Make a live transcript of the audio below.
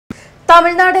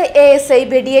Tamil Nadu ASI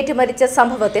വെടിയേറ്റ് മരിച്ച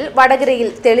സംഭവത്തിൽ വടകരയിൽ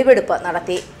തെളിവെടുപ്പ്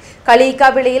നടത്തി.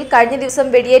 കളിയിക്കാവിളിയിൽ കഴിഞ്ഞ ദിവസം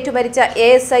വെടിയേറ്റ് മരിച്ച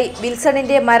ASI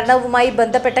വിൽസണിന്റെ മരണവുമായി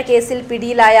ബന്ധപ്പെട്ട കേസിൽ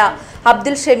പിടിയിലായ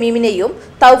അബ്ദുൽ ഷമീമിനെയും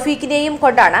തൗഫീഖിനെയും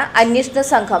കൊണ്ടാണ് അന്വേഷണ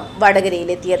സംഘം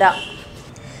വടകരയിലെത്തിയത്.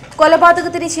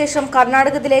 കൊലപാതകത്തിന് ശേഷം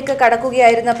കർണാടകത്തിലേക്ക്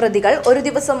കടക്കുകയായിരുന്ന പ്രതികൾ ഒരു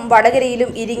ദിവസം വടകരയിലും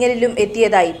ഇരിങ്ങലിലും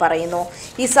എത്തിയതായി പറയുന്നു.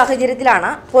 ഈ സാഹചര്യത്തിലാണ്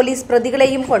പോലീസ്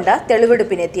പ്രതികളെയും കൊണ്ട്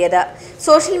തെളിവെടുപ്പിനെത്തിയത്.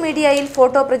 സോഷ്യൽ മീഡിയയിൽ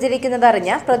ഫോട്ടോ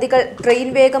പ്രചരിക്കുന്നതറിഞ്ഞ് പ്രതികൾ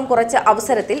ട്രെയിൻ വേഗം കുറച്ച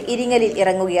അവസരത്തിൽ ഇരിങ്ങലിൽ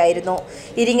ഇറങ്ങുകയായിരുന്നു.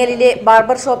 ഇരിങ്ങലിലെ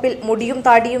ബാർബർ ഷോപ്പിൽ മുടിയും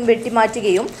താടിയും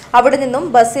വെട്ടിമാറ്റുകയും അവിടെ നിന്നും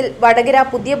ബസ്സിൽ വടകര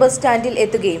പുതിയ ബസ് സ്റ്റാൻഡിൽ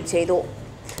എത്തുകയും ചെയ്തു.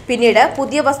 പിന്നീട്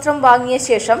പുതിയ വസ്ത്രം വാങ്ങിയ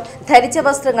ശേഷം ധരിച്ച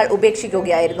വസ്ത്രങ്ങൾ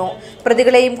ഉപേക്ഷിക്കുകയായിരുന്നു.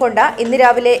 പ്രതികളെയും കൊണ്ട് ഇന്ന്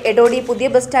രാവിലെ എടോടി പുതിയ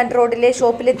ബസ് സ്റ്റാൻഡ് റോഡിലെ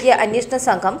ഷോപ്പിലെത്തിയ അന്വേഷണ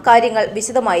സംഘം കാര്യങ്ങൾ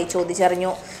വിശദമായി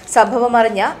ചോദിച്ചറിഞ്ഞു.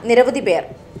 സംഭവമറിഞ്ഞ നിരവധി പേർ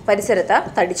പരിസരത്ത്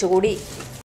തടിച്ചുകൂടി.